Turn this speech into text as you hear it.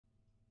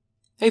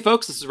Hey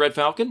folks, this is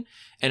RedFalcon,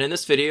 and in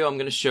this video I'm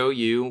going to show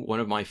you one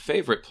of my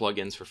favorite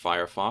plugins for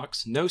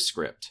Firefox,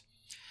 NoScript.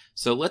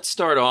 So let's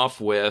start off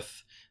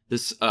with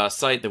this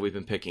site that we've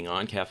been picking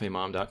on,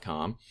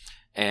 CafeMom.com.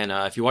 And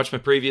if you watched my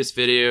previous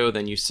video,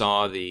 then you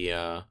saw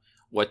the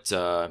what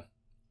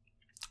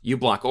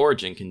uBlock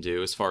Origin can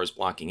do as far as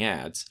blocking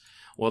ads.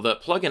 Well, the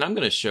plugin I'm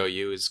going to show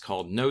you is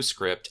called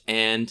NoScript,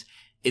 and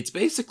it's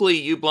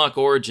basically uBlock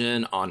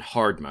Origin on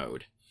hard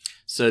mode.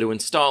 So to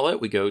install it,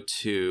 we go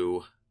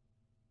to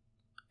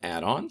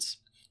add-ons.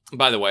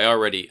 By the way, I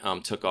already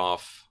took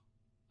off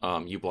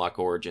uBlock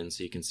Origin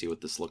so you can see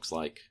what this looks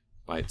like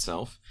by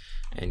itself.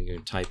 And you're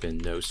going to type in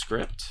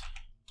NoScript,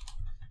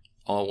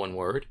 all one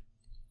word.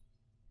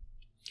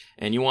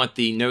 And you want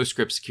the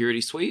NoScript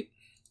security suite.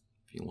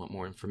 If you want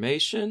more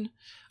information,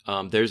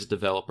 there's a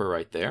developer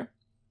right there.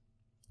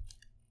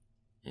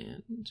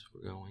 And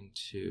we're going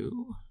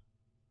to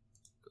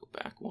go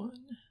back one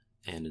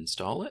and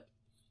install it.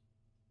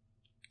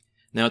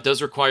 Now it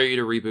does require you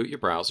to reboot your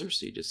browser,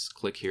 so you just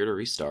click here to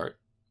restart.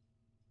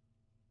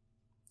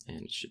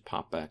 And it should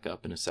pop back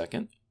up in a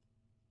second.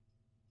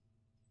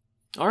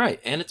 Alright,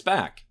 and it's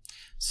back.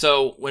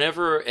 So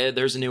whenever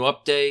there's a new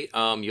update,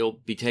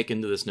 you'll be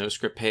taken to this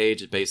NoScript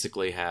page. It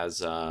basically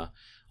has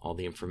all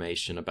the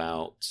information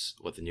about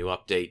what the new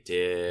update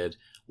did,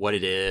 what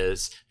it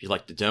is. If you'd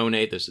like to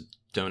donate, there's a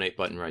donate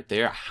button right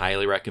there. I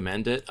highly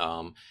recommend it.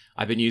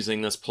 I've been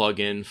using this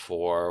plugin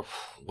for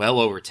well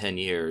over 10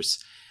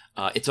 years.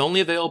 It's only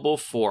available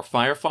for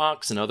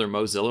Firefox and other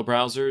Mozilla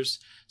browsers,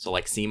 so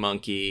like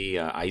SeaMonkey,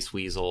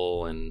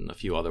 Iceweasel, and a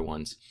few other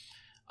ones.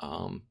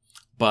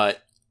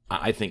 But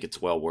I think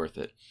it's well worth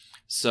it.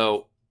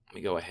 So let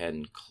me go ahead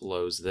and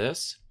close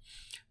this.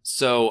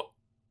 So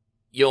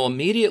you'll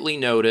immediately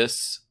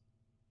notice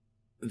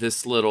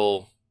this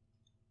little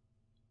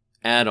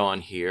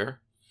add-on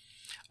here.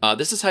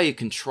 This is how you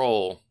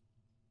control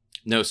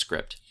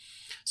NoScript.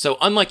 So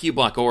unlike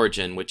uBlock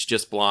Origin, which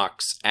just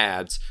blocks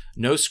ads,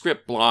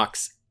 NoScript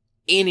blocks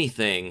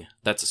anything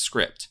that's a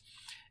script.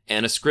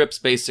 And a script's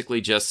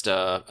basically just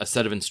a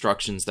set of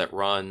instructions that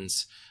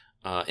runs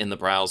in the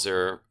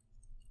browser.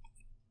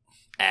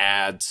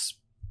 Ads,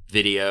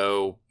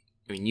 video,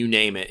 I mean, you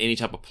name it, any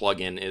type of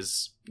plugin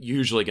is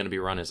usually going to be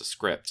run as a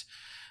script.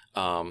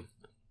 But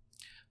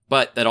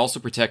that also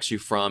protects you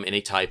from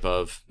any type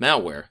of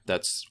malware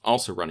that's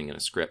also running in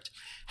a script.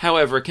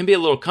 However, it can be a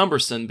little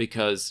cumbersome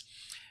because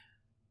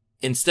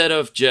instead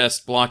of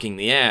just blocking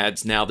the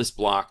ads, now this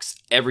blocks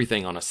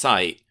everything on a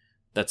site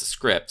that's a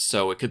script,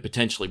 so it could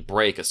potentially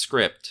break a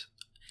script.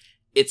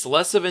 It's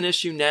less of an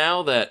issue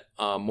now that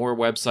more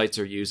websites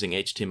are using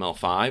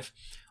HTML5,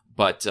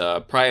 but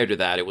prior to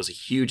that, it was a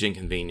huge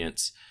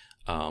inconvenience.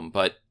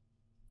 But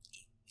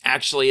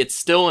actually, it's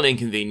still an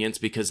inconvenience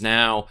because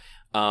now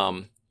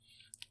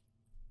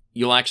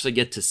you'll actually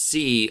get to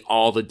see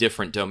all the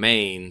different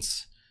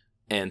domains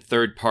and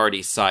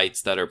third-party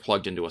sites that are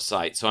plugged into a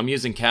site. So I'm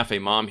using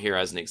CafeMom here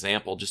as an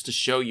example just to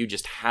show you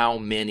just how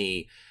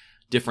many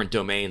different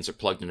domains are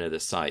plugged into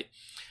this site.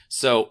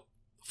 So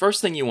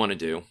first thing you want to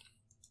do,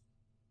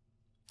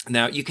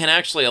 now you can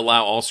actually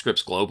allow all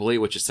scripts globally,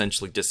 which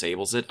essentially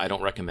disables it. I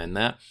don't recommend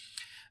that.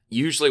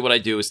 Usually what I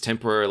do is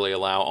temporarily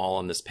allow all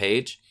on this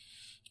page.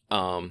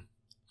 You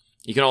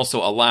can also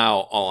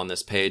allow all on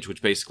this page,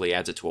 which basically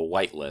adds it to a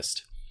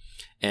whitelist.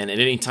 And at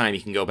any time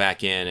you can go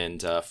back in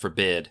and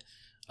forbid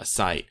a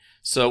site.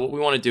 So what we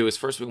want to do is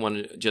first we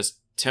want to just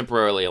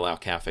temporarily allow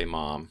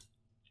CafeMom.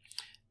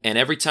 And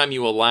every time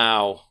you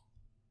allow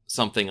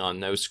something on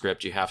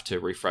NoScript, you have to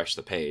refresh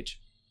the page.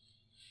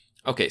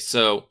 Okay,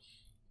 so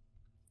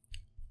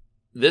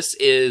this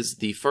is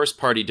the first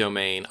party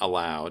domain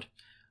allowed.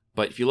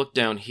 But if you look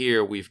down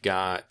here, we've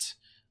got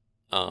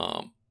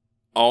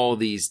all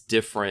these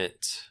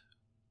different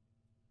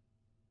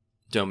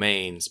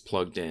domains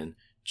plugged in.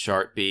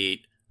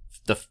 Chartbeat,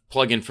 the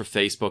plugin for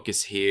Facebook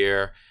is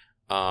here.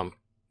 I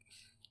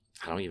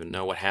don't even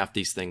know what half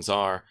these things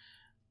are.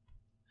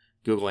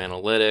 Google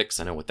Analytics,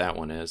 I know what that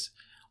one is.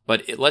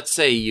 But let's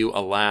say you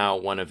allow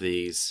one of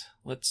these.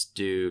 Let's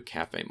do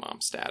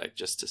CafeMom static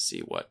just to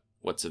see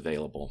what's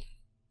available.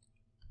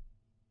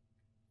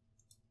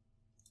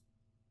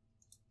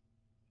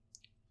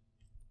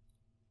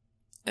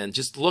 And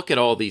just look at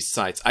all these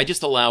sites. I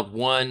just allowed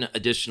one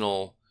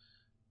additional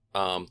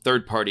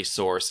third-party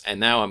source, and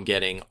now I'm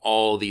getting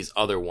all these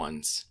other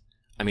ones.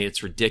 I mean,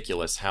 it's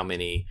ridiculous how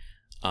many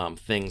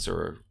things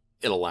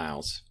it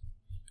allows.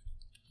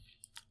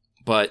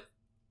 But,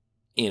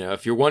 you know,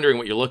 if you're wondering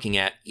what you're looking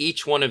at,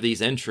 each one of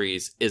these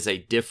entries is a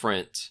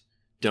different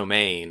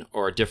domain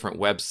or a different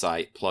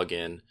website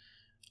plugin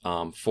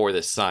for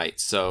this site.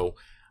 So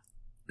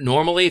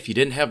normally, if you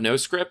didn't have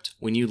NoScript,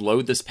 when you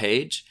load this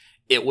page,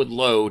 it would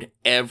load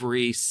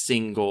every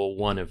single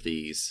one of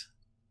these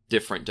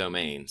different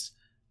domains.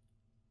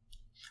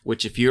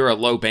 Which if you're a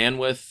low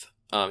bandwidth,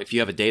 if you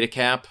have a data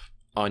cap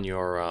on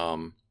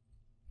your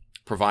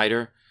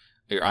provider,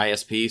 your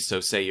ISP, so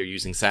say you're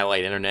using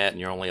satellite internet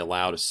and you're only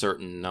allowed a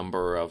certain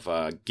number of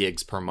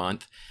gigs per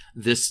month,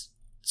 this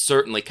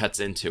certainly cuts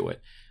into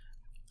it.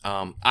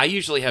 I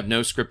usually have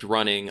NoScript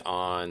running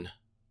on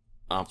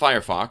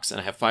Firefox, and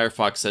I have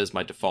Firefox as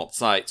my default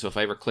site, so if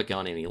I ever click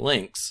on any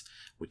links,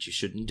 which you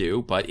shouldn't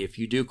do, but if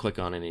you do click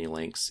on any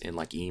links in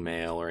like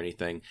email or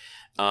anything,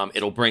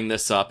 it'll bring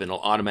this up and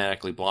it'll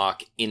automatically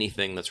block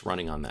anything that's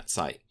running on that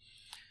site.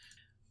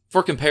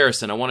 For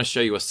comparison, I want to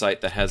show you a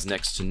site that has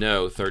next to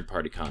no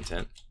third-party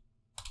content.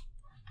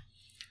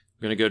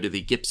 We're going to go to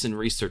the Gibson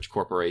Research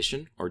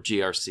Corporation, or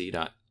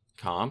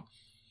grc.com,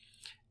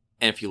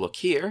 and if you look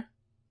here,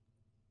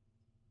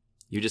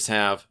 you just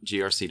have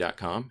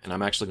grc.com, and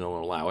I'm actually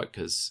going to allow it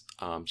because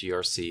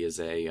grc is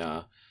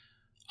a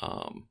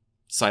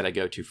site I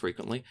go to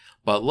frequently.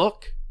 But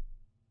look,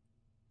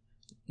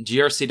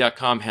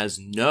 grc.com has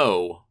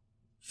no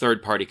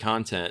third-party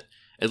content,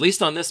 at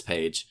least on this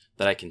page,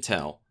 that I can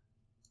tell.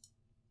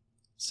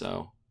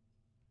 So,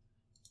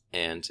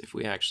 and if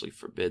we actually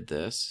forbid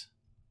this,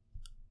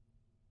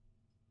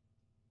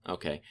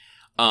 okay.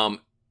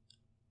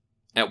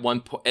 At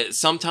one point,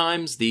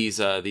 sometimes these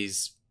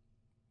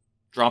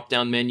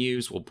drop-down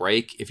menus will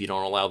break if you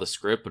don't allow the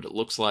script, but it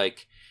looks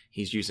like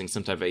he's using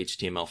some type of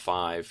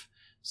HTML5,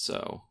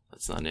 so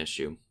that's not an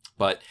issue.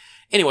 But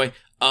anyway,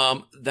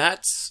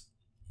 that's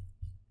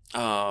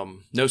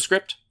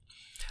NoScript.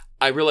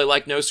 I really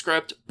like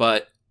NoScript,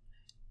 but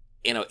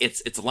you know,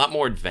 it's a lot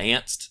more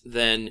advanced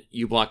than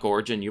uBlock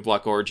Origin.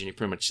 uBlock Origin, you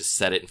pretty much just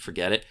set it and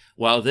forget it.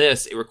 While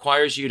this, it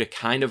requires you to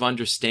kind of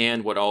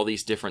understand what all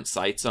these different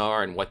sites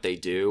are and what they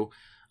do.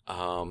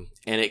 And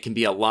it can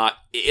be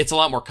it's a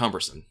lot more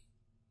cumbersome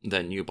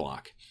than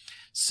uBlock.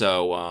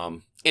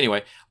 So,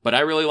 anyway, but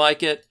I really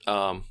like it.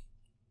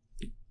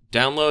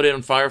 Download it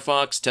on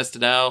Firefox, test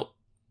it out.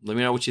 Let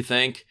me know what you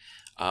think.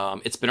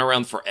 It's been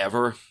around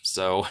forever,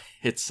 so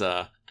it's,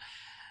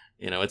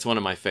 it's one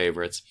of my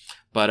favorites.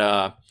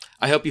 But,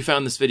 I hope you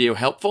found this video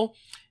helpful.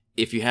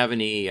 If you have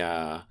any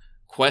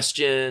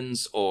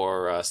questions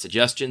or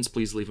suggestions,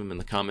 please leave them in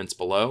the comments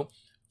below.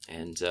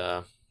 And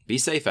be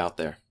safe out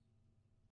there.